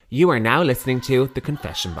You are now listening to The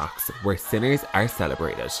Confession Box, where sinners are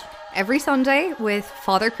celebrated. Every Sunday with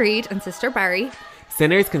Father Creed and Sister Barry.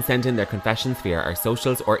 Sinners can send in their confessions via our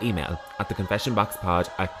socials or email at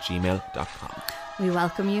theconfessionboxpod@gmail.com. We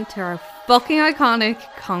welcome you to our fucking iconic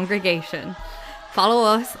congregation. Follow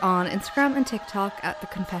us on Instagram and TikTok at The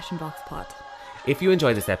Confession Box Pod. If you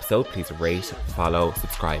enjoyed this episode, please rate, follow,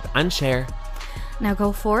 subscribe and share. Now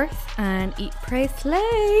go forth and eat, pray,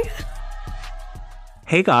 slay.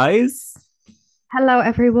 Hey guys. Hello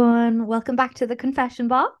everyone. Welcome back to The Confession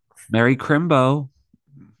Box. Merry Crimbo.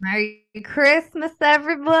 Merry Christmas,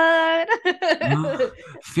 everyone.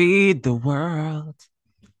 Feed the world.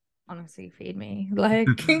 Honestly, feed me. Like,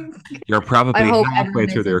 you're probably halfway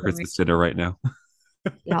through their Christmas dinner right now.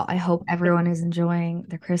 Yeah, I hope everyone is enjoying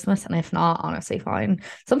their Christmas, and if not, honestly, fine.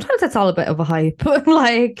 Sometimes it's all a bit of a hype.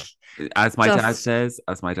 Like, as my dad says,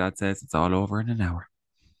 it's all over in an hour.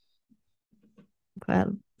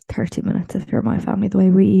 Well, 30 minutes if you're my family, the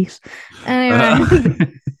way we eat. Anyway,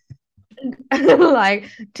 like,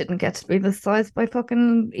 didn't get to be this size by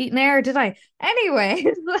fucking eating air, did I? Anyway,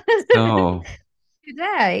 no.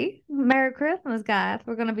 Today, Merry Christmas, guys.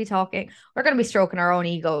 We're going to be stroking our own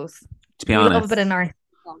egos. To be honest, love a bit of narcissism.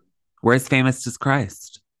 Where's famous as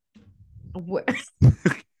Christ?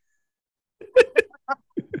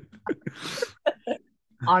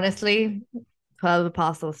 Honestly, 12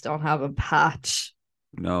 apostles don't have a patch.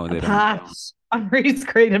 No, they don't. Patch on Reese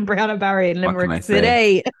Creed and Brianna Barry in Limerick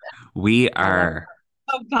City. We are.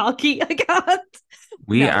 Oh, Balky, I can't.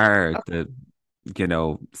 We are the,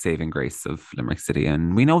 saving grace of Limerick City,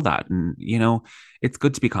 and we know that, and it's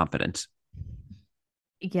good to be confident.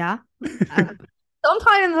 Yeah.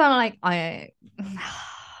 Sometimes I'm like,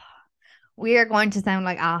 we are going to sound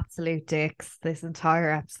like absolute dicks this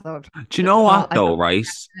entire episode. Do you know what though, right?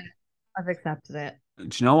 I've accepted it. Do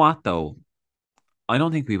you know what though? I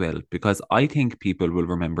don't think we will, because I think people will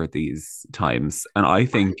remember these times, and I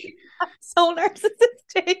think I'm so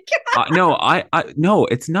narcissistic. No,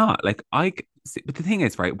 it's not. Like, but the thing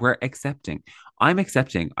is, right? I'm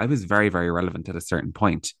accepting. I was very, very relevant at a certain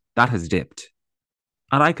point. That has dipped.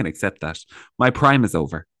 And I can accept that. My prime is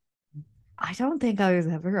over. I don't think I was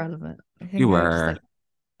ever relevant. I think you were.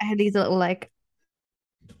 I had these little, I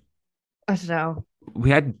don't know.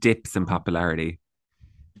 We had dips in popularity.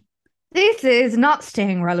 This is not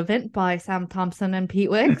Staying Relevant by Sam Thompson and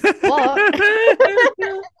Pete Wicks. But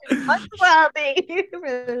might well be.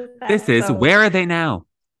 This is Where Are They Now?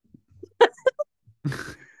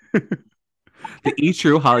 The E!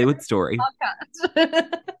 True Hollywood Story.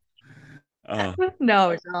 No,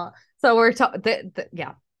 it's not. So we're talking.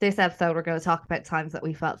 This episode we're going to talk about times that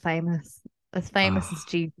we felt famous, as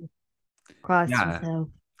Jesus Christ himself.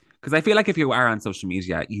 Because I feel like if you are on social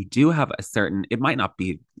media, you do have a certain. It might not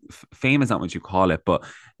be fame is not what you call it, but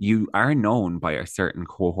you are known by a certain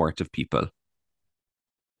cohort of people.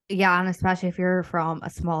 Yeah, and especially if you're from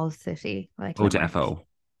a small city like Limerick. Defo.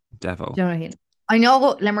 Do you know what I mean? I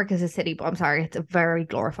know Limerick is a city, but I'm sorry, it's a very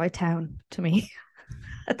glorified town to me.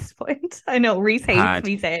 At this point, I know Reese hates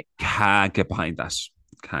me saying. Can't get behind that.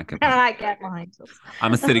 Can't get behind it.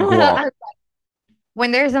 I'm a city girl.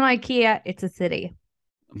 When there's an IKEA, it's a city.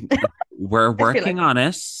 We're working on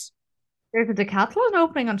it. There's a Decathlon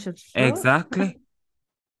opening on Children's Road. Exactly. I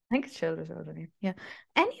think it's Children's Road in here. Yeah.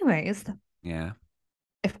 Anyways. Yeah.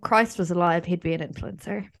 If Christ was alive, he'd be an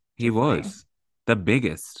influencer. He was the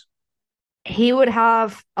biggest. He would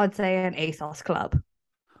have, I'd say, an ASOS club.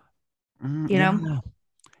 You know?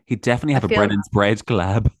 He'd definitely have a Brennan's Bread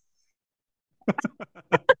collab.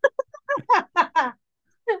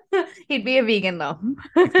 He'd be a vegan though.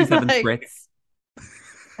 67 Spritz.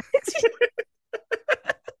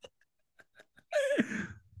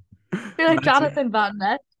 Be like Jonathan Van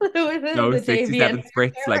Ness. No, 67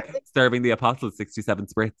 Spritz, like serving the apostles 67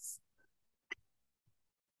 Spritz.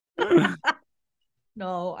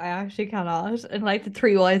 No, I actually cannot. And like the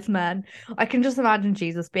three wise men, I can just imagine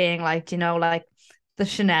Jesus being like, like the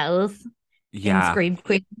Chanels in Scream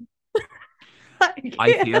Queen.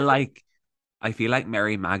 I feel like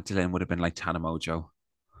Mary Magdalene would have been like Tana Mojo.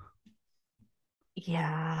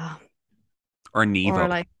 Yeah. Or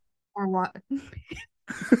Nevo. Or what?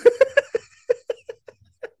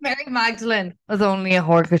 Mary Magdalene was only a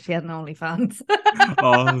whore because she had an OnlyFans.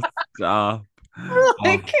 Oh, stop.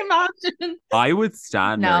 Imagine. I would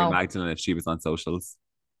stand Mary Magdalene if she was on socials.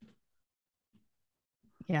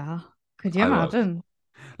 Yeah. Could you imagine?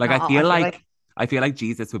 I feel like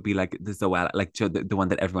Jesus would be like the Zoella, like the one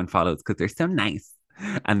that everyone follows because they're so nice.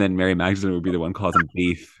 And then Mary Magdalene would be the one causing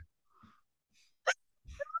beef.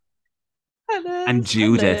 And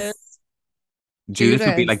Judas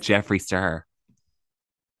would be like Jeffree Star.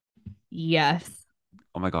 Yes.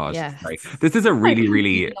 Oh my God. Sorry. Yes. This is a I really,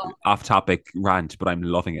 really love off topic rant, but I'm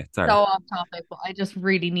loving it. so Sorry. off topic, but I just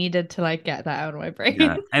really needed to like get that out of my brain.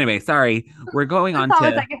 Yeah. Anyway, sorry. We're going I on thought I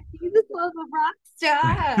was to like, Jesus was a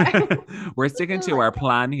rock star. we're sticking to our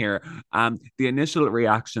plan here. The initial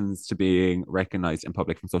reactions to being recognized in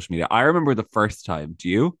public from social media. I remember the first time. Do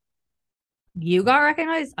you? You got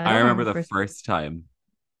recognized? I I don't remember remember the the first first time.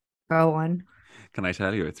 go on. Can I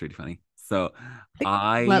tell you? It's really funny. So Well,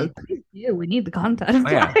 I please do. We need the content.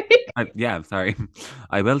 oh yeah. Yeah, I'm sorry.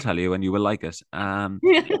 I will tell you and you will like it.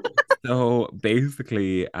 So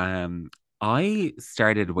basically, I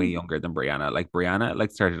started way younger than Brianna. Like Brianna, like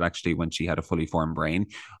started actually when she had a fully formed brain.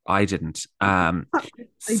 I didn't. I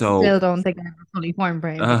So still don't think I have a fully formed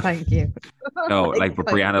brain, but uh, thank you. no, like Like, but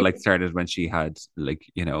thank Brianna you. like started when she had like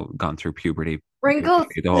gone through puberty Wrinkles.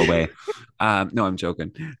 basically the whole way. No, I'm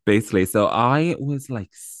joking. Basically, so I was like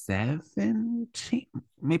 17,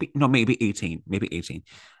 maybe no, maybe 18, maybe 18,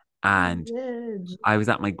 and I was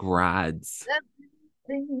at my grads.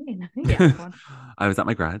 Yeah, go on. I was at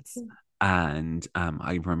my grads and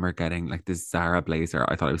I remember getting like this Zara blazer.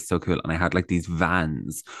 I thought it was so cool. And I had like these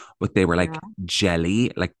Vans, but they were Yeah. like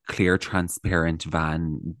jelly, like clear, transparent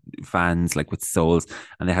vans, like with soles,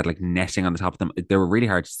 and they had like netting on the top of them. They were really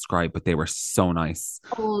hard to describe, but they were so nice.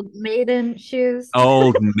 Old maiden shoes.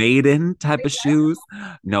 Old maiden type of shoes.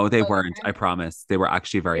 No, they weren't. Okay. I promise. They were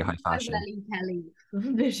actually very It's high my fashion. Belly Kelly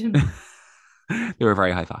vision. They were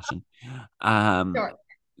very high fashion. Um, Sure.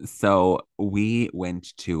 So we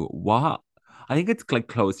went to what I think it's like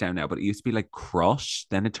closed down now, but it used to be like Crush,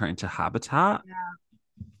 then it turned to Habitat, Yeah.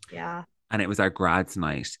 Yeah. and it was our grads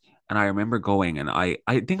night. And I remember going, and I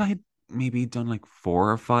think I had maybe done like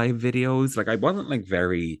 4 or 5 videos. Like I wasn't like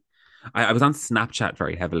very. I was on Snapchat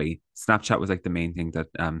very heavily. Snapchat was like the main thing that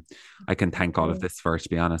I can thank all of Okay. this for, to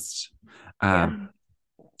be honest. Um,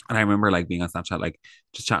 Yeah. and I remember like being on Snapchat, like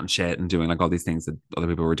just chatting shit and doing like all these things that other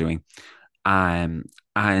people were doing. Um,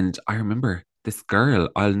 and I remember this girl,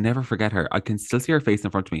 I'll never forget her. I can still see her face in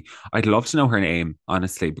front of me. I'd love to know her name,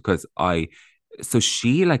 honestly, because so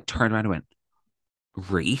she like turned around and went,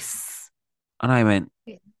 Reese. And I went,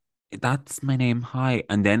 that's my name. Hi.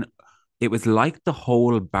 And then it was like the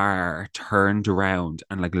whole bar turned around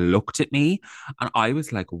and like looked at me. And I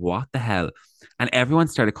was like, what the hell? And everyone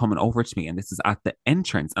started coming over to me. And this is at the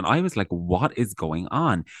entrance. And I was like, what is going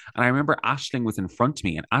on? And I remember Ashling was in front of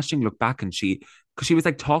me and Ashling looked back and because she was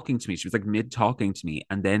like talking to me, she was like mid talking to me.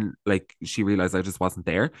 And then like she realized I just wasn't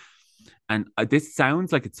there. And this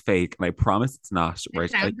sounds like it's fake. And I promise it's not. It Right.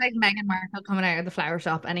 sounds like Meghan Markle coming out of the flower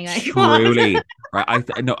shop anyway. Truly, right?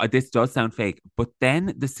 No, this does sound fake. But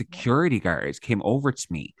then the security guard came over to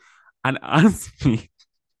me and asked me,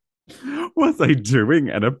 was I doing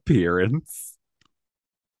an appearance?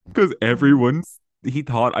 Because he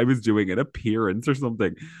thought I was doing an appearance or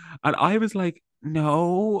something. And I was like,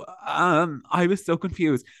 no, I was so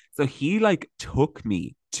confused. So he like took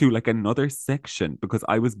me to like another section because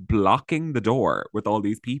I was blocking the door with all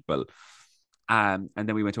these people. And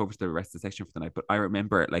then we went over to the rest of the section for the night. But I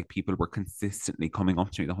remember like people were consistently coming up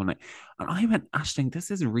to me the whole night. And I went, Ashling, this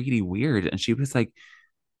is really weird. And she was like,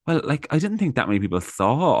 well, like I didn't think that many people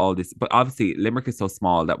saw all this, but obviously Limerick is so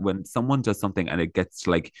small that when someone does something and it gets to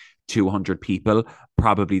like 200 people,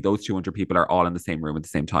 probably those 200 people are all in the same room at the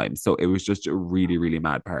same time. So it was just a really, really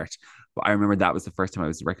mad part. But I remember that was the first time I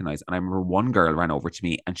was recognized. And I remember one girl ran over to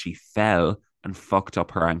me and she fell and fucked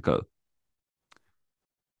up her ankle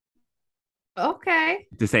Okay.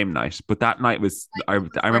 the same night. But that night was, Like I for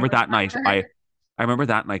remember her, that night, for her. I remember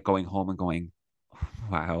that night going home and going,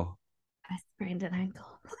 wow, I sprained an ankle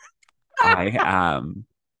I am,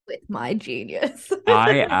 with my genius.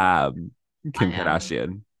 I am I Kim am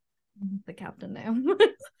Kardashian. the captain now.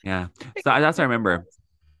 Yeah. So that's what I remember.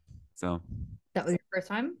 So That was your first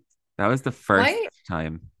time? that was the My, first I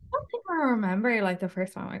time. don't think I remember like the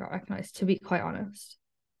first time I got recognized, to be quite honest.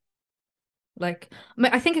 Like,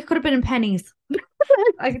 I think it could have been in pennies.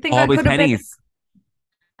 I think I Always could have been, pennies.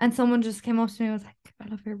 and someone just came up to me and was like, I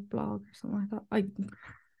love your blog or something like that. Like,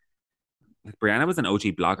 Brianna was an OG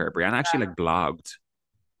blogger. Brianna actually like blogged.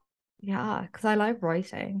 Yeah, because I like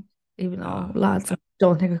writing, even though Oh, lads, I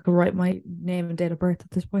don't think I could write my name and date of birth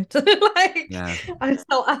at this point. Like, yeah. I'm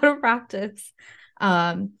so out of practice.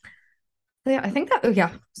 Um, so yeah, I think that,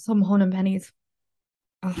 yeah, some hun and pennies.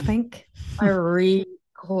 I think I really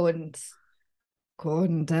couldn't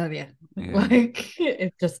tell you. Yeah. Like,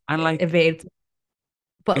 it just And like evades.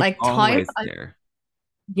 But it's like times, always there.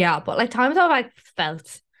 yeah, but like times I've like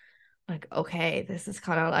felt like, okay, this is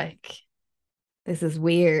kind of like, this is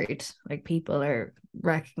weird. Like people are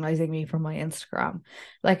recognizing me from my Instagram.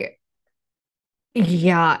 Like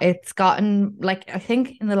Yeah, it's gotten like I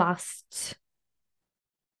think in the last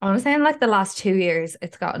I want to say in like the last 2 years,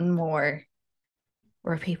 it's gotten more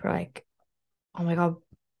where people are like, "Oh my God,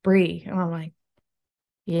 Brie," and I'm like,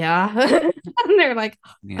 "Yeah," and they're like,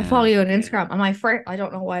 "I follow Yeah. you on Instagram." And my first, I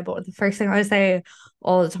don't know why, but the first thing I say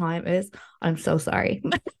all the time is, "I'm so sorry."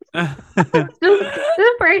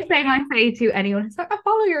 The first thing I say to anyone is, "I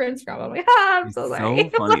follow your Instagram." I'm like, "Ah, I'm so It's sorry." so I'm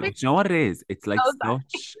funny. like, But you know what it is? It's like so sorry.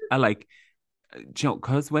 such a like,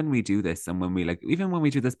 because when we do this and when we like, even when we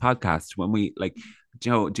do this podcast, when we like,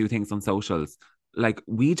 do things on socials, like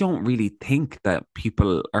we don't really think that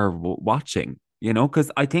people are watching,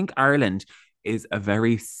 because I think Ireland is a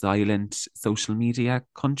very silent social media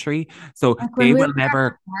country. So Like when they we were will at the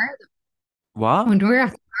never, bar, what? when we were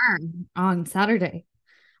at the bar on Saturday.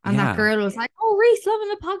 And that Yeah. girl was like, "Oh, Reese, loving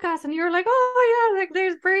the podcast." And you were like, "Oh, yeah, like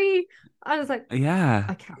there's Brie." I was like, Yeah.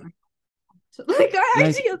 I can't. Like, I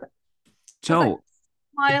Like, actually, I was like, Joe,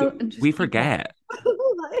 smile and just we keep walking. forget.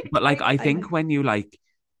 But like I I know. think when you like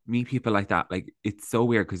meet people like that, like it's so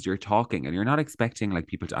weird because you're talking and you're not expecting like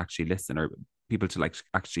people to actually listen or people to like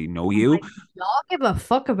actually know I'm you. like, y'all give a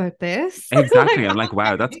fuck about this? Exactly. Like, I'm like,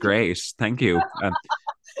 wow, that's great. Thank you.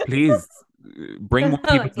 Please bring more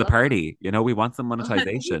people like, to the party. We want some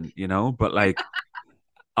monetization, but like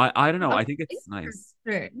I don't know. I think it's nice.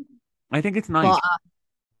 interesting. I think it's nice. But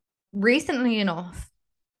recently enough,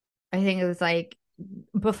 I think it was like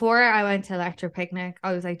before I went to lecture picnic,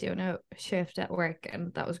 I was like doing a shift at work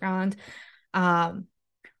and that was grand. Um,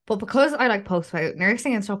 But because I like post about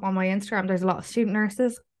nursing and stuff on my Instagram, there's a lot of student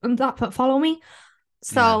nurses and that follow me. Yeah.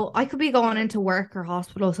 So I could be going into work or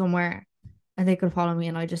hospital somewhere and they could follow me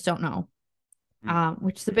and I just don't know. Mm.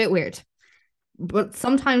 Which is a bit weird. But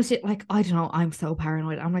sometimes like I don't know, I'm so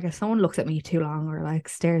paranoid. I'm like if someone looks at me too long or like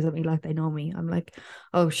stares at me like they know me, I'm like,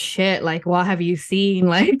 oh shit, like what have you seen?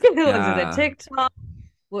 Like was it a Yeah. TikTok?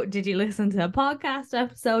 What did you listen to a podcast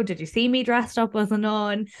episode? Did you see me dressed up as a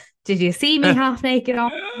nun? Did you see me half naked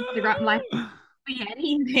on Instagram? Like be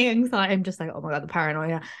anything. So I'm just like, oh my God, the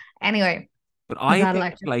paranoia. Anyway, But I was I at a think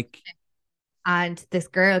lecture like and this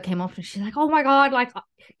girl came up and she's like, oh my God, like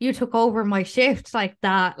you took over my shift like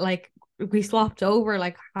that. Like we swapped over,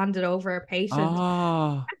 like handed over a patient.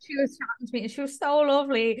 oh And she was chatting to me and she was so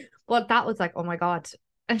lovely. But that was like, oh my God.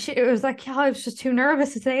 And it was like, yeah, I was just too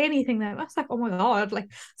nervous to say anything then. I was like, oh my God. Like,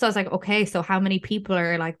 so I was like, okay, so how many people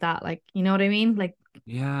are like that? Like, you know what I mean? Like,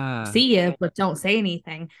 yeah. see you, but don't say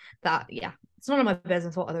anything. That, yeah, it's none of my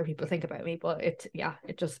business what other people think about me, but it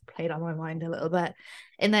just played on my mind a little bit.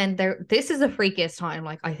 And then this is the freakiest time,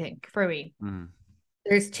 like, I think for me. Mm.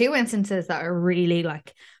 There's two instances that are really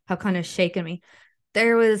like have kind of shaken me.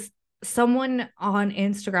 There was someone on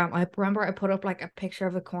Instagram. I remember I put up like a picture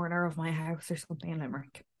of the corner of my house or something in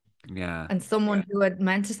Limerick. Yeah. And someone who had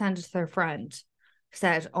meant to send it to their friend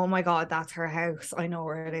said, oh my God, that's her house. I know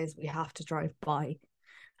where it is. We have to drive by.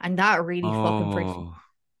 And that really fucking freaked me. Oh.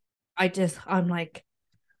 I'm like,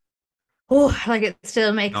 oh, like it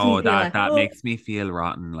still makes me No, feel that like, that oh, makes me feel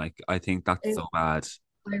rotten. Like I think that's it, so bad.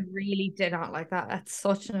 I really did not like that. That's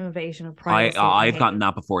such an invasion of I privacy. I I've hate gotten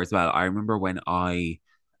that before as well. I remember when I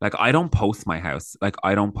don't post my house. Like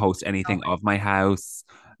I don't post anything of my house.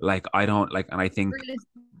 Like I don't like, and I think it.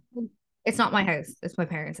 It's not my house. It's my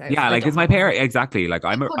parents' house. yeah, I like don't it's my have a home. parent exactly. Like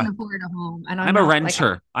I couldn't afford a home, and I'm I'm a not like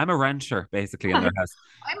renter. I'm a renter basically in their house.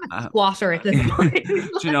 I'm a Uh, squatter at this point.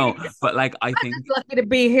 Like, but like I I'm think just lucky to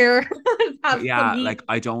be here. but Have some yeah, like heat.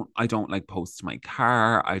 I don't like post my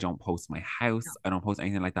car, I don't post my No. house, I don't post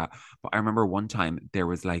anything like that. But I remember one time there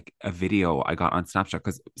was like a video I got on Snapchat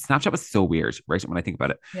because Snapchat was so weird, right? When I think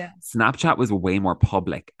about it, Yeah. Snapchat was way more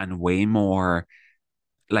public and way more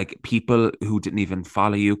like people who didn't even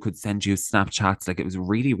follow you could send you Snapchats. Like it was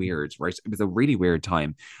really weird, right? It was a really weird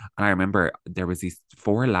time. And I remember there was these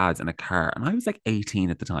four lads in a car, and I was like 18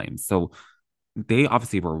 at the time. So they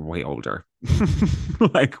obviously were way older,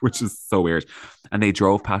 like, which is so weird. And they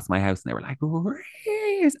drove past my house and they were like,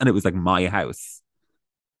 "Raise," and it was like my house.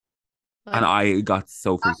 And Like I got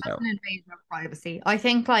so that freaked was out. an invasion of privacy. I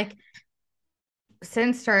think like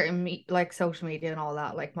since starting like social media and all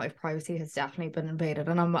that, like my privacy has definitely been invaded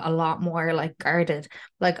and I'm a lot more like guarded.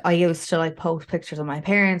 Like I used to like post pictures of my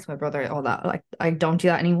parents, my brother, all that. Like I don't do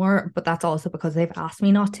that anymore, but that's also because they've asked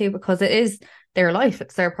me not to because it is their life,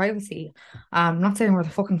 it's their privacy. I'm not saying we're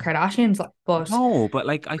the fucking Kardashians, like, but No, but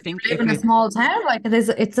like I think live in a small town, like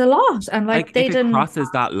it's a lot. And like if they it didn't crosses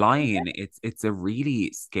that line, it's a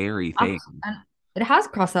really scary thing. and it has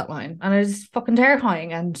crossed that line and it is fucking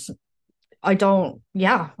terrifying. And I don't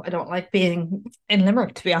like being in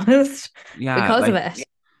Limerick, to be honest, Yeah, because of like it.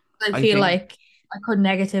 I I feel think like I could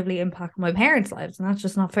negatively impact my parents' lives, and that's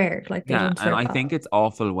just not fair. Like they Yeah, don't and deserve I that. think it's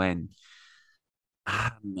awful when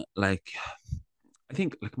like I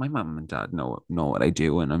think like my mom and dad know what I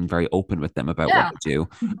do, and I'm very open with them about what Yeah. I do.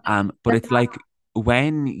 But it's like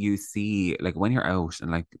when you see like when you're out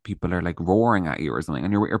and like people are like roaring at you or something,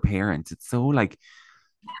 and you're with your parents, it's so like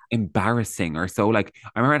embarrassing or so like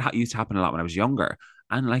I remember it used to happen a lot when I was younger,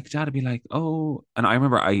 and like dad would be like, oh, and I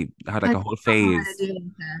remember I had like Like, a we whole don't know how to phase. deal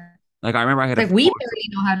with that. Like I remember I It's had a like we whole barely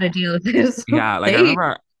know how to deal with this. yeah, like They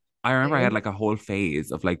I remember I had do. like a whole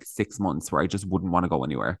phase of like 6 months where I just wouldn't want to go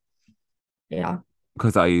anywhere Yeah.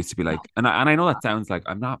 because I used to be No, like, and I know that sounds like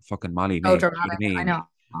I'm not fucking Molly so May, you know dramatic. what I I mean? know.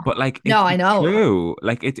 But like No, I it's know. true.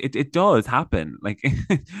 Like it does happen. Like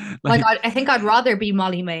Like like I think I'd rather be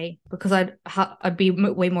Molly May because I'd be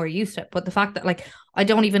way more used to it. But the fact that like I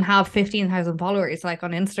don't even have 15,000 followers, like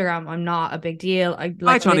on Instagram, I'm not a big deal. I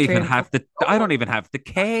like literally am I don't even have the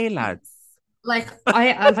K lads. like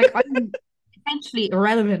I'm essentially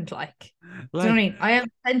irrelevant. Like, do you know what Like I mean? I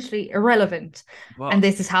am essentially irrelevant, and well,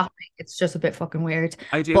 this is happening. It's just a bit fucking weird.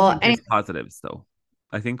 I do But think there's anyway, positives though.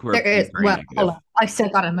 I think we're there being is. very Well, hold negative. on. I still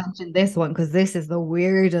gotta mention this one because this is the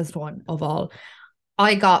weirdest one of all.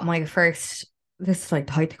 I got my first, this is like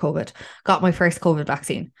the height of COVID, got my first COVID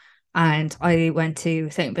vaccine. And I went to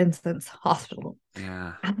St. Vincent's Hospital.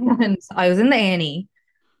 Yeah. And I was in the A&E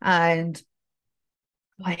and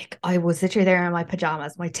like I was literally there in my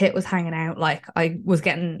pajamas. My tit was hanging out. Like I was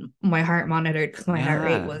getting my heart monitored because my heart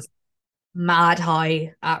rate Yeah. was mad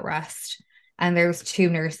high at rest. And there was two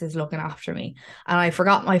nurses looking after me. And I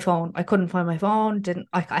forgot my phone. I couldn't find my phone. Didn't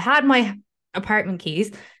like I had my apartment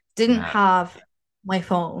keys, didn't Yeah. have my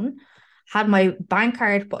phone, had my bank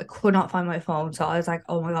card, but I could not find my phone. So I was like,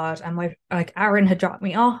 oh my God. And my like Aaron had dropped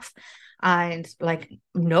me off and like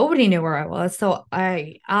nobody knew where I was. So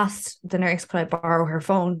I asked the nurse, could I borrow her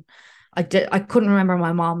phone? I couldn't remember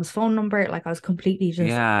my mom's phone number. Like I was completely just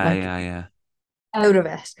Yeah, like yeah, yeah. out of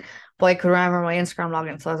it. But I could remember my Instagram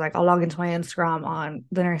login. So I was like, I'll log into my Instagram on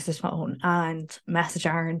the nurse's phone and message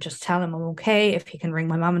Aaron, just tell him I'm okay. If he can ring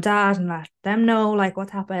my mom and dad and let them know like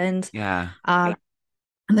what's happened. Yeah. And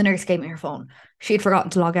the nurse gave me her phone. She'd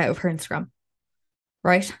forgotten to log out of her Instagram.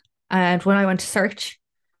 Right. And when I went to search,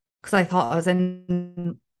 because I thought I was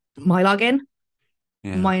in my login,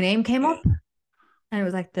 Yeah. my name came up and it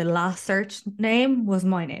was like the last search name was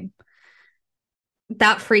my name.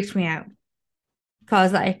 That freaked me out.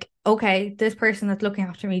 Cause like, okay, this person that's looking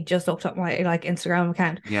after me just looked up my like Instagram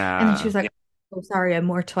account. And then she Yeah. was like, oh sorry, I'm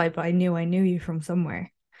mortified, but I knew you from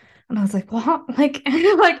somewhere. And I was like, what? Like,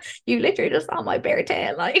 like you literally just saw my bare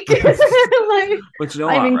tail. Like, like But you know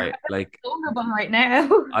I'm what, right? incredibly Like vulnerable right now.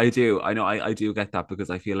 I do. I know I do get that because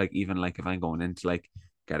I feel like even like if I'm going into like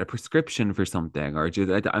get a prescription for something or do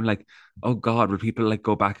that, I'm like, oh God, would people like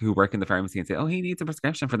go back who work in the pharmacy and say, oh, he needs a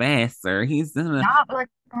prescription for this or he's Yeah, like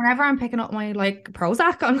whenever I'm picking up my like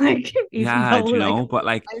Prozac, I'm like, even yeah, though do you like know? But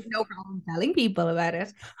like I have no problem telling people about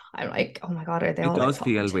it, I'm like, oh my God, are they it all like does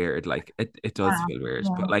fucking feel sick? weird. Like it does Yeah, feel weird.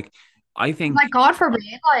 yeah. But like I think, Like God forbid,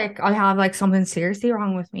 like I have like something seriously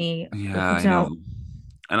wrong with me. yeah, You I know, know.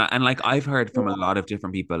 And like I've heard from a lot of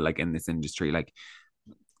different people like in this industry, like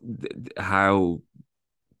how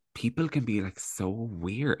people can be like so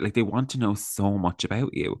weird. Like they want to know so much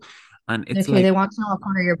about you. And it's literally, they like want to know what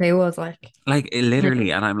color your pay was like it like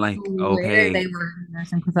literally, and I'm like, where they okay. were in the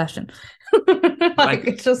nursing profession. But Like like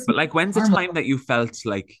it's just but like when's the normal. time that you felt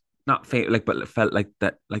like not like but felt like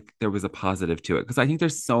that like there was a positive to it? Because I think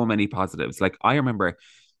there's so many positives. Like I remember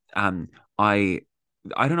um I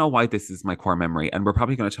I don't know why this is my core memory, and we're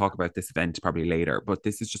probably going to talk about this event probably later, but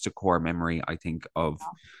this is just a core memory, I think, of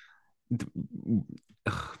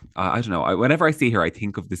I don't know. Whenever I see her, I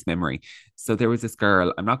think of this memory. So there was this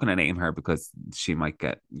girl. I'm not going to name her because she might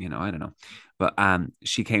get, I don't know. But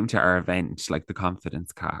she came to our event, like the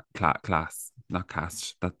confidence class, not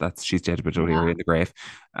cast. That's she's dead, but O'Leary Yeah. in the grave.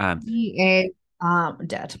 Um, He is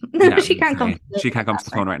dead. yeah, She can't come to sorry, the she can't come to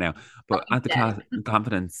the podcast right phone right now. now. But He's at the dead. class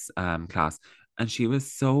confidence class, and she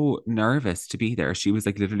was so nervous to be there. She was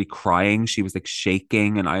like literally crying. She was like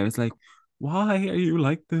shaking, and I was like, "Why are you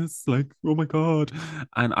like this? Like, oh my God!"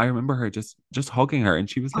 And I remember her just hugging her, and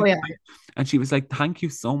she was Oh like, yeah. and she was like, "Thank you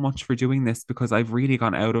so much for doing this because I've really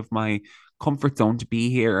gone out of my comfort zone to be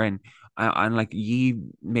here, and like ye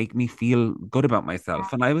make me feel good about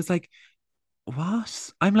myself." And I was like,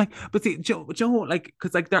 what? I'm like, but see, Joe, like,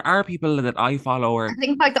 because like there are people that I follow I or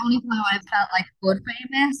think like the only time I've felt like good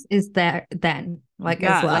famous is there then, like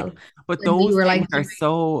as yeah, like, well. but When we those were things like are doing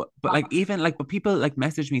so, but like even like, but people like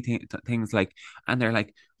message me things like, and they're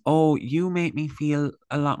like, oh, you make me feel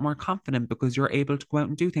a lot more confident because you're able to go out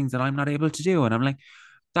and do things that I'm not able to do, and I'm like,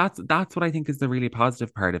 that's what I think is the really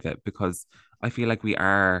positive part of it, because I feel like we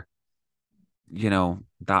are,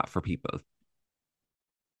 that for people,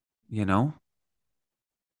 you know?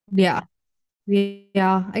 Yeah.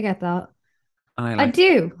 Yeah, I get that. And I I like that.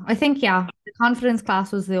 do. I think, yeah, the confidence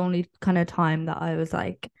class was the only kind of time that I was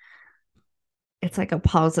like, it's like a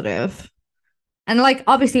positive. And like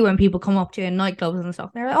obviously when people come up to you in nightclubs and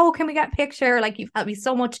stuff, they're like, "Oh, can we get a picture? Like you've helped me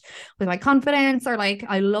so much with my confidence," or like,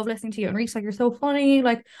 "I love listening to you and Reese, like you're so funny,"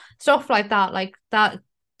 like stuff like that. Like that's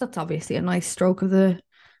obviously a nice stroke of the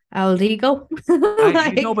old ego.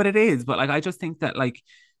 I know, Like but it is, but like I just think that like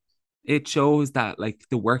it shows that like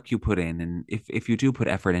the work you put in, and if you do put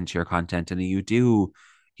effort into your content and you do,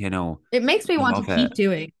 you know, it makes me want to love it, keep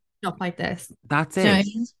doing stuff like this. that's Do you know it. what I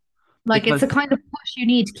mean? Like it's Because the kind of push you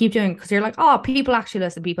need to keep doing because you're like, oh, people actually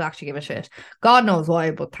listen, people actually give a shit. God knows why,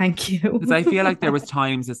 but thank because you. I feel like there was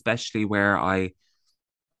times especially where I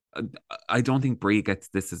don't think Brie gets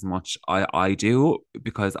this as much. I do,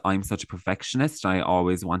 because I'm such a perfectionist. I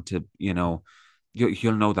always want to, you'll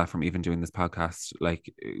know that from even doing this podcast.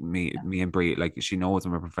 Like me and Brie, like she knows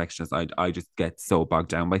I'm a perfectionist. I just get so bogged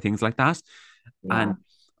down by things like that. Yeah. And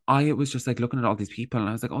I was just like looking at all these people, and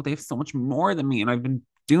I was like, oh, they have so much more than me, and I've been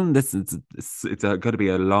doing this. It's going to be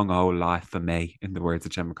a long old life for me, in the words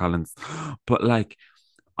of Gemma Collins. But like,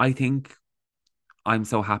 I think I'm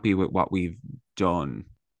so happy with what we've done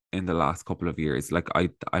in the last couple of years. Like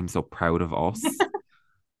I'm so proud of us.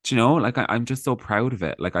 Do you know? Like I'm just so proud of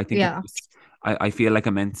it. Like I think it's Yeah. just, I feel like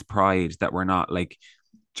immense pride that we're not like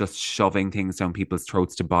just shoving things down people's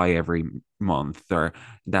throats to buy every month, or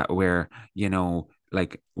that we're,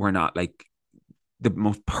 like we're not like the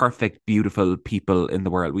most perfect, beautiful people in the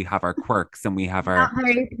world. We have our quirks and we have You're our not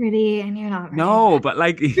very pretty and you're not very no, bad. but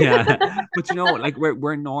like yeah, but like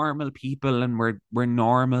we're normal people, and we're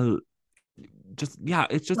normal, just yeah,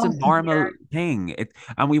 it's just a Love to normal hear. thing.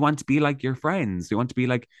 And we want to be like your friends. We want to be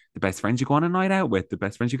like the best friends you go on a night out with, the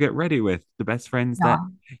best friends you get ready with, the best friends that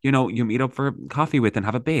Yeah. you meet up for coffee with and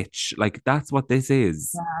have a bitch. Like that's what this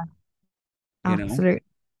is, Yeah. you know? Absolutely.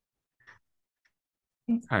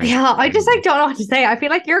 Hard. Yeah, I just like don't know what to say. I feel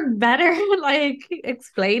like you're better like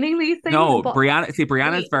explaining these things, No, but Brianna, see,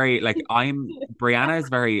 Brianna's wait. very like Brianna is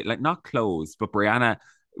very like not closed, but Brianna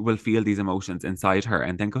will feel these emotions inside her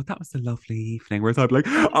and then go, that was a lovely evening. Whereas I'm like,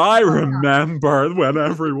 I remember when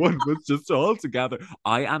everyone was just all together.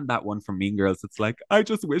 I am that one from Mean Girls. It's like, I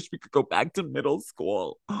just wish we could go back to middle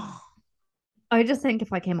school. I just think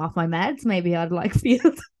if I came off my meds, maybe I'd like feel.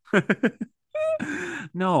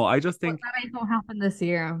 No, I just But think that ain't gonna happen this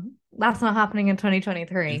year. That's not happening in it's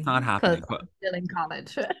 2023 not because happening. But I'm still in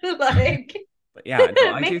college. Like, but yeah,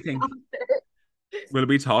 no, I do maybe think, after. will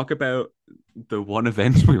we talk about the one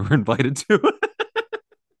event we were invited to?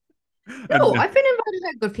 No, And I've been invited to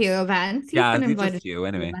a good few events. You've yeah, been it's invited just to you a few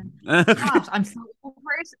anyway. events. Gosh, I'm so over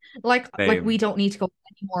it. Like we Same. don't need to go to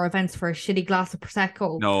any more events for a shitty glass of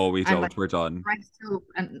prosecco No, we and like don't. We're done. rest up,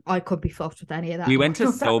 and I could be fucked with any of that We anymore. went to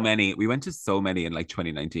so many. We went to so many in like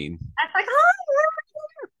 2019. It's like, oh,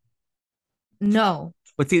 no,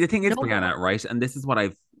 But see, the thing is, no Brianna, more. right? And this is what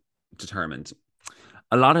I've determined.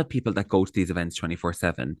 A lot of people that go to these events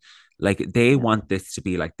 24/7, like they Yeah, want this to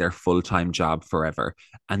be like their full-time job forever.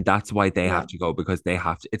 And that's why they yeah, have to go, because they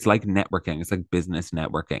have to, it's like networking, it's like business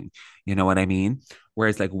networking. You know what I mean?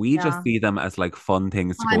 Whereas like we just yeah. see them as like fun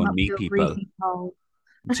things to go Climb and up to meet a people. greasy pole.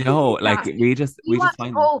 Do you know, like Yeah, we we just want to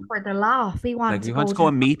find them go fun. for the laugh. We Like want we to want go to to go have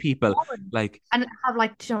and meet people. fun Like, and have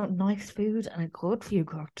like nice food and a good few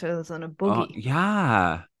cocktails and a oh boogie.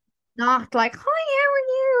 yeah. Not like, hi, how are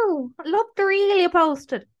you? I love the reel you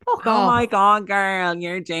posted. Fuck Oh my off. God, girl,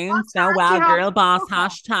 you're doing What so time do well. you have? Girl boss, Fuck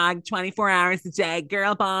off. hashtag 24 hours a day,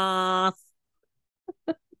 girl boss.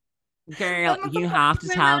 Girl, That's not the you point have of to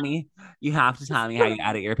my tell me. You have to tell me how you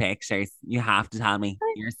edit your pictures. You have to tell me.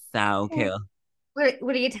 You're so message. cool.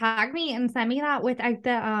 Will you tag me and send me that without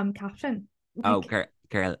the caption? Oh, Like,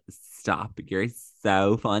 girl, stop. You're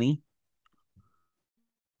so funny.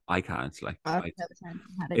 I can't. Like, I've never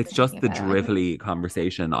had it it's thinking just the about it. I think drivelly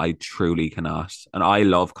conversation. I truly cannot. And I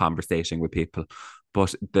love conversating with people,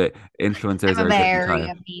 but the influencers I'm a are a different very type.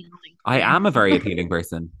 appealing I am a very appealing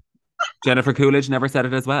person. Jennifer Coolidge never said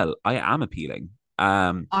it as well. I am appealing. I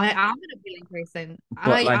am an appealing person, and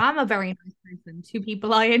But I like, am a very nice person to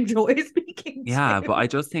people I enjoy speaking yeah, but to. I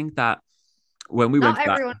just think that when we went Not to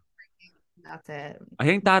that, everyone. That's it. I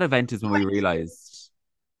think that event is when we realized,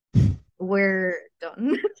 We're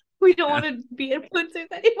done. We don't yeah, want to be influencers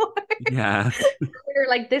anymore. yeah, We're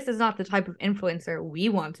like, this is not the type of influencer we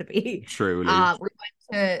want to be. truly. We went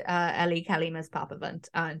to Ellie Kelly Miss Pop event,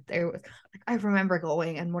 and there was like I remember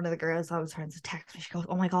going, and one of the girls I was trying to text me, she goes,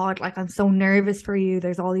 "Oh my God, like I'm so nervous for you.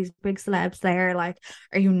 There's all these big celebs there. Like,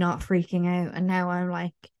 are you not freaking out?" And now I'm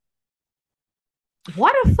like,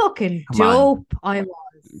 what a fucking Come on. dope I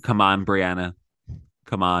was. Come on, Brianna.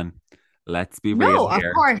 Come on. Let's be real No, of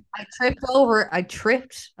here. course. I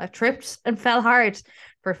tripped and fell hard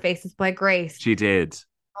for Faces by Grace. She did.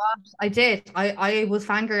 I did. I was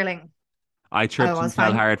fangirling. I I tripped and was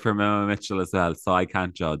fell fangirling. hard for Mama Mitchell as well, so I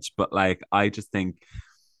can't judge. But like, I just think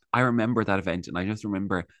I remember that event, and I just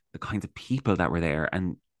remember the kinds of people that were there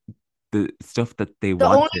and the stuff that they The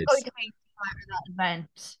only wanted. good thing about that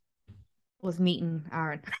event was meeting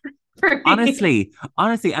Aaron for me. Honestly,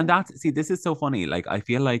 honestly, and that's see, this is so funny. Like, I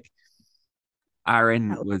feel like Aaron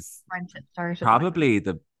That was was friendship started like probably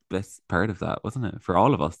the best part of that, wasn't it, for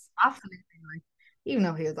all of us? absolutely like even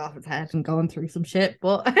though he was off his head and going through some shit.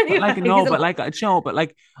 But But like, anyway, no, but like, no, but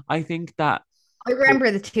like, I think that I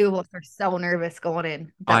remember the two of us were so nervous going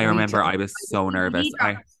in I that we remember just I was so nervous. he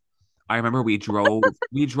I remember we drove,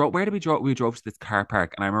 where did we drove? We drove to this car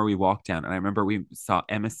park, and I remember we walked down, and I remember we saw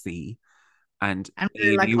MSC, and and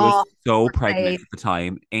we were like, Amy was oh, so first pregnant babe. at the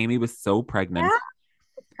time. Amy was so pregnant.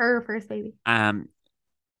 Yeah, her first baby. Um,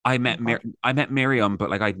 Oh God. I met Miriam, but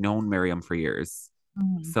like I'd known Miriam for years,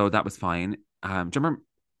 Mhm. so that was fine. Do you remember?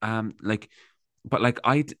 Like, but like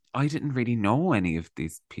I didn't really know any of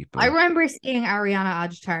these I people. remember seeing Ariana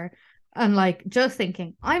Agitar and like just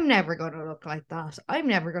thinking, I'm never going to look like that. I'm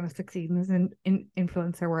never going to succeed in this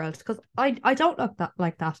influencer world because I don't look that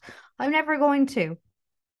like that. I'm never going to.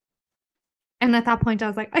 And at that point, I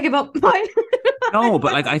was like, I give up. Bye. No,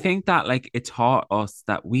 but like I think that like it taught us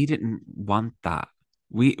that we didn't want that.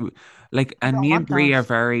 We like, I and don't me and want Brie that. are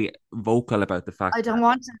very vocal about the fact I don't that,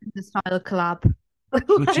 want the style collab. but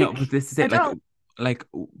you know, but Like, this is I it, don't. like,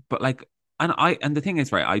 but like, and the thing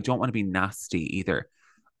is, right, I don't want to be nasty either.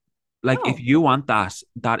 Like, if No. you want that,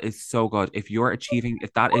 that is so good. If you're achieving,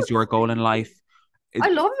 if that is your goal in life, it I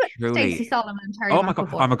love it. Stacey truly, Solomon and Terry oh my God,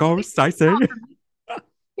 McAvoy. I'm a ghost, I say.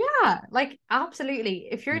 Yeah, like absolutely.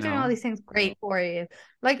 If you're You doing all know? these things, great for you.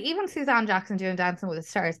 Like even Suzanne Jackson doing Dancing with the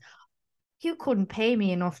Stars, you couldn't pay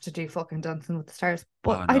me enough to do fucking Dancing with the Stars.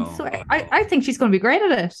 But Oh I no. swear, I think she's going to be great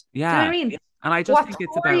at it. Do you know Yeah. what I mean? And I just What's think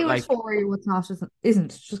it's for about you is like, for you. What's not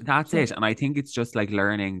isn't. Just that's so it. And I think it's just like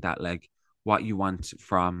learning that like what you want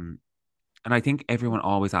from, and I think everyone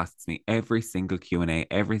always asks me every single Q&A,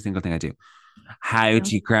 every single thing I do, how yeah.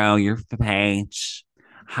 do you grow your page? Yeah.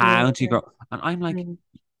 How do you grow? And I'm like,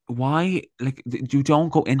 why? Like, you don't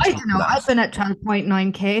go I into don't know. that. I've been at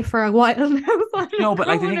 12.9K for a while now, so I'm No, not but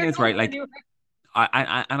like the growing thing or is, right? going Like,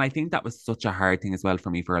 anywhere. and I think that was such a hard thing as well for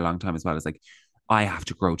me for a long time as well. It's like, I have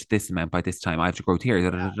to grow to this amount by this time. I have to grow to here. Da,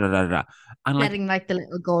 da, da, da, da. And like, Getting like the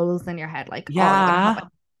little goals in your head, like, oh, I'm gonna have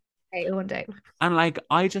yeah. a day one day. And like,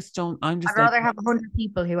 I just don't, I'm I'd just like, rather have 100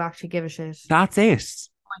 people who actually give a shit. that's it.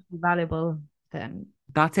 Might be valuable than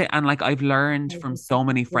That's it. And like, I've learned from so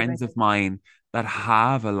many friends of don't mine that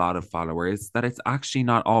have a lot of followers that it's actually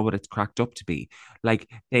not all what it's cracked up to be. Like,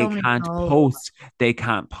 even know. they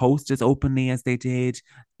can't post as openly as they did.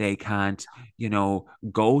 They can't,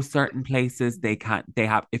 go certain places. They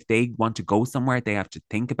have, if they want to go somewhere, they have to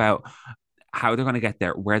think about how they're going to get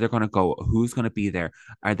there, where they're going to go, who's going to be there,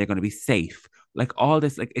 are they going to be safe? Like, all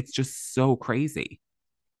this, like, it's just so crazy.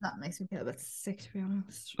 That makes me feel a bit sick, to be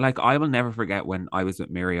honest. Like, I will never forget when I was with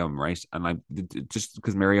Miriam, right? And like, just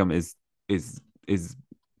because Miriam is is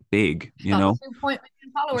big, She's got 2 million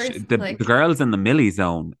followers. the Like, girls in the Millie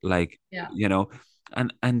zone, like, yeah.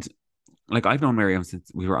 and like, I've known Miriam since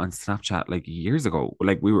we were on Snapchat like years ago.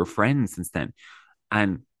 Like, we were friends since then,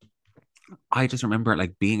 and I just remember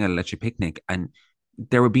like being at a lecture picnic, and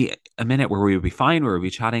there would be a minute where we would be fine, where we'd be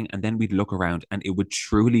chatting, and then we'd look around, and it would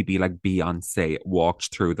truly be like Beyonce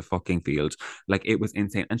walked through the fucking field. Like, it was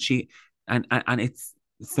insane. And and it's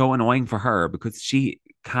so annoying for her because she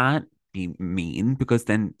can't be mean, because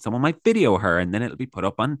then someone might video her, and then it'll be put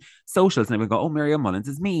up on socials, and it would go, oh, Miriam Mullins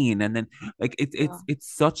is mean. And then like Yeah.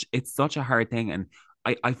 it's such a hard thing. And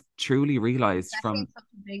I've truly realized Especially in from, such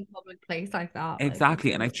a big public place like that. Like, it's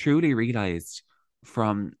exactly. And I've really, truly realized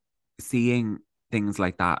from seeing things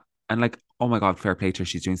like that, and like, oh my God, fair play to her.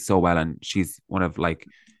 She's doing so well, and she's one of like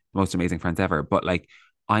the most amazing friends ever. But like,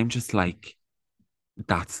 I'm just like,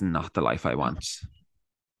 that's not the life I want.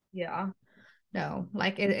 yeah. No,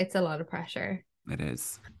 like it's a lot of pressure. It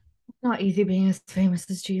is. Not easy being as famous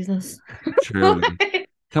as Jesus. Truly.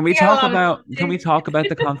 Can we talk about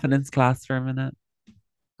the confidence class for a minute?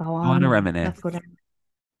 Go I want to on. reminisce. Let's go down.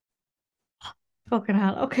 Fucking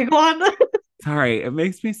hell. Okay, go on. Sorry, it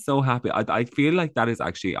makes me so happy. I feel like that is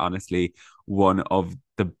actually honestly one of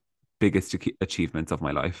the biggest achievements of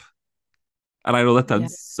my life. And I know that Yeah,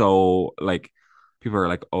 sounds so like people are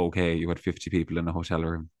like, okay, you had 50 people in a hotel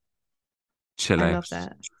room, chill I out. love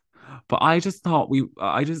that. But I just thought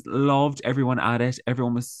I just loved everyone at it.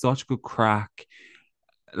 Everyone was such good crack.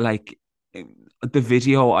 Like the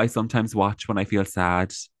video I sometimes watch when I feel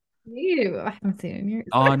sad. You, I haven't seen it in years.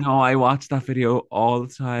 Oh no, I watch that video all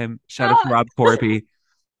the time. Shout out to Oh, Rob Corby.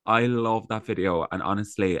 I love that video, and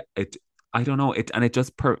honestly, I don't know it, and it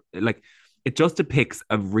just like it just depicts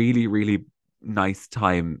a really really nice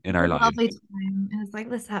time in a our lovely lives. time. It was like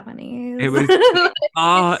the It 70s.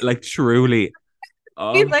 was like truly.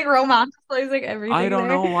 He's Oh, like romanticizing I everything don't there.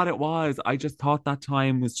 know what it was. I just thought that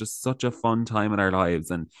time was just such a fun time in our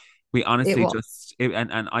lives, and we It honestly was. just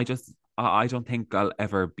and I just I don't think I'll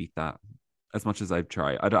ever beat that as much as I've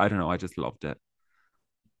tried. I don't know. I just loved it.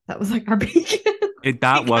 That was like our peak.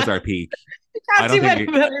 That We was can't, our peak. we I can't don't do think any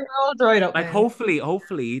we, better. We're all dried up, like man.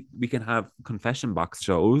 hopefully we can have confession box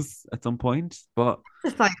shows at some point, but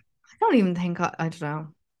Just like, I don't even think I don't know.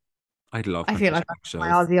 I'd love I feel confession like I'm box in my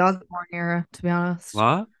shows. Ozzy Osbourne era, to be honest. What?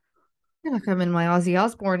 I feel like I'm in my Ozzy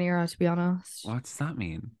Osbourne era, to be honest. What does that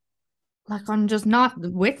mean? Like I'm just not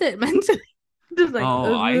with it mentally. Just like,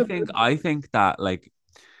 Oh, I think that like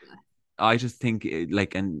I just think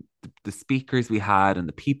like and the speakers we had and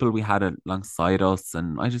the people we had alongside us,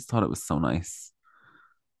 and I just thought it was so nice.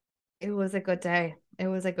 it was a good day. It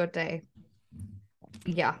was a good day.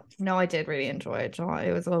 Yeah, no, I did really enjoy it.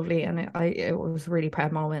 It was lovely, and it was a really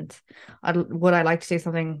proud moment. Would I like to do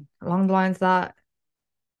something along the lines of that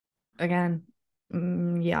again?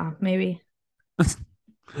 Yeah, maybe.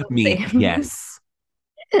 We'll Me, see. yes.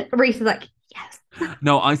 Reese is like, yes.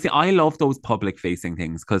 No, I see. I love those public facing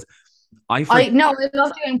things because I for I no, I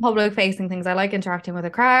love doing public facing things. I like interacting with a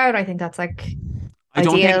crowd. I think that's like I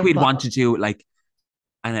don't think ideal, we'd but want to do like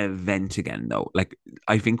an event again though. Like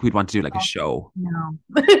I think we'd want to do like a oh, show. no.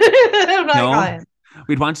 I'm not No, going.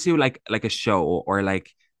 we'd want to do like a show or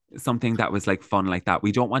like something that was like fun like that.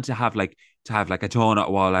 We don't want to have like a donut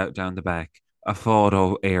wall out down the back, a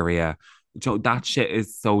photo area. So that shit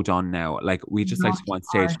is so done now. Like we just like Not to go on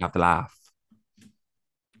stage far. and have the laugh.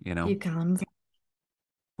 You know, You can.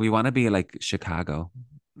 we want to be like Chicago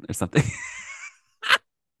or something.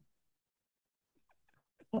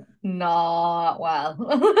 Not well.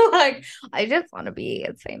 Like, I just want to be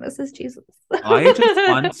as famous as Jesus. I just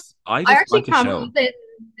want, I I just actually want a can't show. believe it.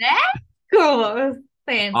 That cool. I was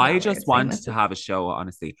saying, I yeah, we're just as want famous to as have a show.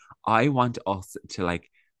 Honestly, I want us to like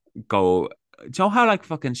go. Do you know how like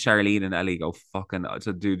fucking Charlene and Ellie go fucking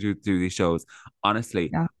to do these shows?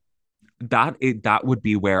 Honestly, yeah. that would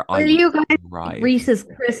be where I Will would you guys make thrive. Reese's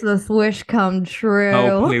Christmas wish come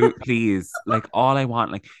No, true? please, like all I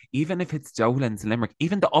want, like even if it's Dolan's and Limerick,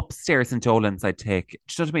 even the upstairs in Dolan's, I'd take. Do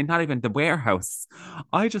you know what I mean? Not even the warehouse.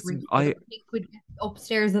 I just, Reese, I don't think we'd get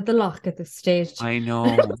upstairs at the lock at this stage. I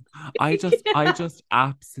know. I just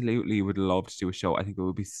absolutely would love to do a show. I think it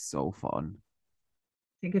would be so fun.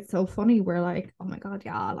 Think it's so funny. We're like, oh my god,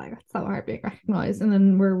 yeah, like it's so hard being recognized, and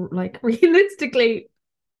then we're like, realistically,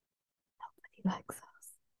 nobody likes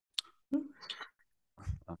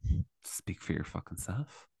Speak for your fucking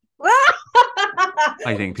self. us.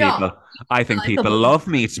 I think Don't people, I think like a people bubble. love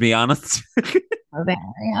me, to be honest. A very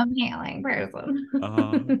appealing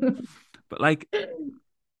uh, person. but like,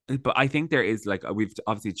 but I think there is like we've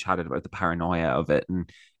obviously chatted about the paranoia of it, and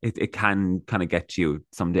it can kind of get you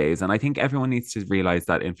some days. And I think everyone needs to realize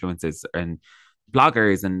that influencers and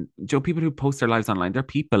bloggers and people who post their lives online, they're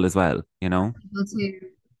people as well. You know, People too.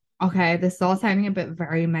 Okay, this is all sounding a bit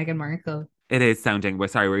very Meghan Markle. it is sounding. We're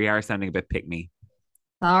sorry, we are sounding a bit pick me.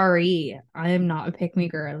 Sorry, I am not a pick me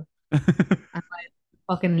girl. And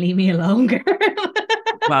fucking leave me alone, girl.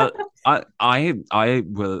 Well, I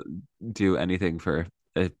will do anything for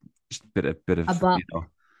a bit A of buck.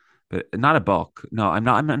 but not a buck. No, I'm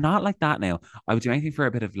not like that now. I would do anything for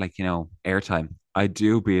a bit of like airtime. I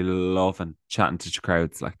do be loving chatting to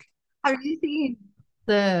crowds. Like, Have you seen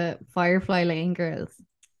the Firefly Lane girls?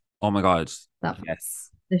 oh my god, That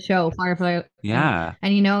yes, the show Firefly Lane, yeah,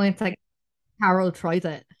 and it's like Carol tries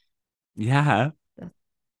it. yeah. That's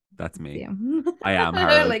That's me. you. I am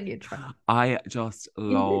Harold. Like you try. I just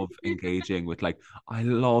love engaging with like I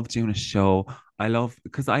love doing a show. I love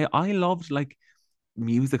because I loved like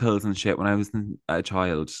musicals and shit when I was a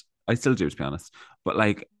child. I still do, to be honest. But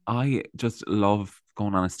like, I just love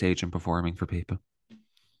going on a stage and performing for people.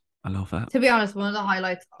 I love that. To be honest, one of the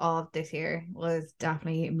highlights of this year was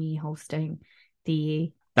definitely me hosting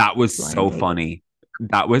the That was blind so date. funny.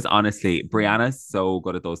 That was honestly Brianna's so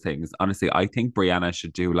good at those things. Honestly, I think Brianna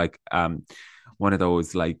should do like one of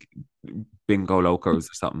those like bingo locos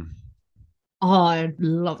or something. Oh, I'd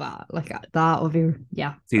love that. Like that would be,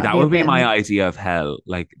 yeah, See, that'd that be a would be bit my of idea of hell.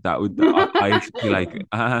 Like that would I'd be like,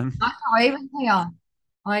 I thrive in chaos.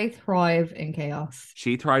 I thrive in chaos.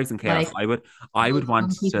 she thrives in chaos. Like I would love want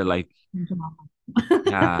when to people like, listen to mama.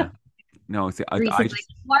 yeah, no, see, Reese I is like,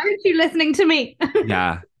 just, why aren't you listening to me?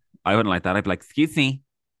 yeah, I wouldn't like that. I'd be like, excuse me,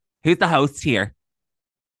 who's the host here?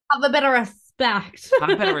 Have a bit of respect. Have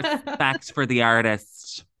a bit of respect for the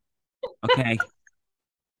artist. Okay.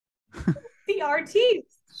 The artiste.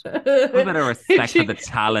 Have a bit of respect for the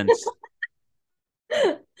talent.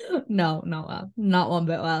 No, not well. Not one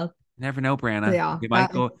bit well. Never know, So Brianna. yeah, We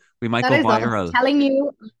might that go is us viral. telling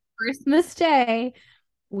you Christmas Day.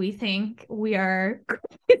 We think we are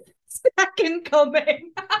second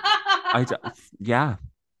coming. I d- yeah.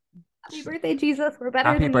 Happy birthday, Jesus. We're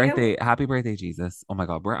better than you. Happy birthday, Jesus. Oh my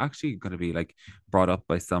God, we're actually gonna be like brought up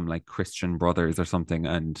by some like Christian brothers or something,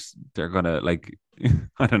 and they're gonna like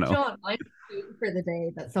I don't know. Sean, I'm waiting for the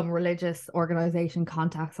day that some religious organization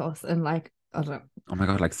contacts us and like, I don't know. Oh my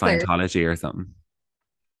God, like Claire, Scientology or something.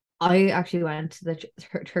 I actually went to the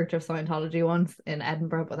Church of Scientology once in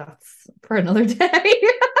Edinburgh, but that's for another day.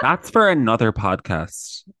 That's for another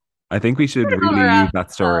podcast. I think we should For really another use that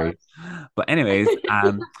episode. story. But anyways,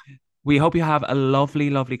 we hope you have a lovely,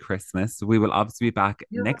 lovely Christmas. We will obviously be back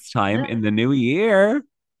You next time in the new year,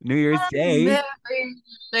 New Year's Day. Merry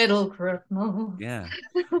little Christmas. Yeah.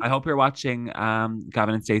 I hope you're watching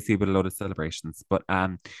Gavin and Stacey with a load of celebrations. But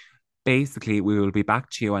basically we will be back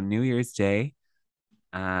to you on New Year's Day.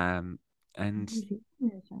 And I don't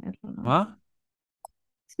know. what?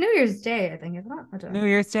 It's New Year's Day, I think, isn't it? I don't New know.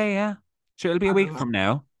 Year's Day, yeah. Sure, it'll be a I week don't know. from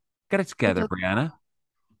now. Get it It together, doesn't Brianna.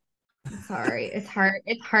 Sorry, it's hard.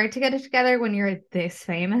 It's hard to get it together when you're this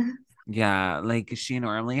famous. Yeah, like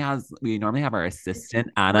we normally have our assistant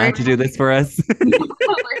Anna We're to do this for us.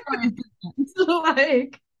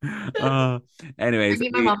 like, uh, I anyways,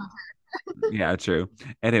 need my mom. yeah, true.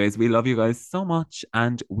 Anyways, we love you guys so much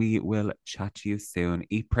and we will chat to you soon.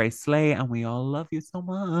 Eat, pray, slay, and we all love you so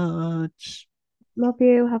much. Love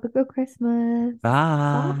you. Have a good Christmas.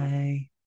 Bye. Bye.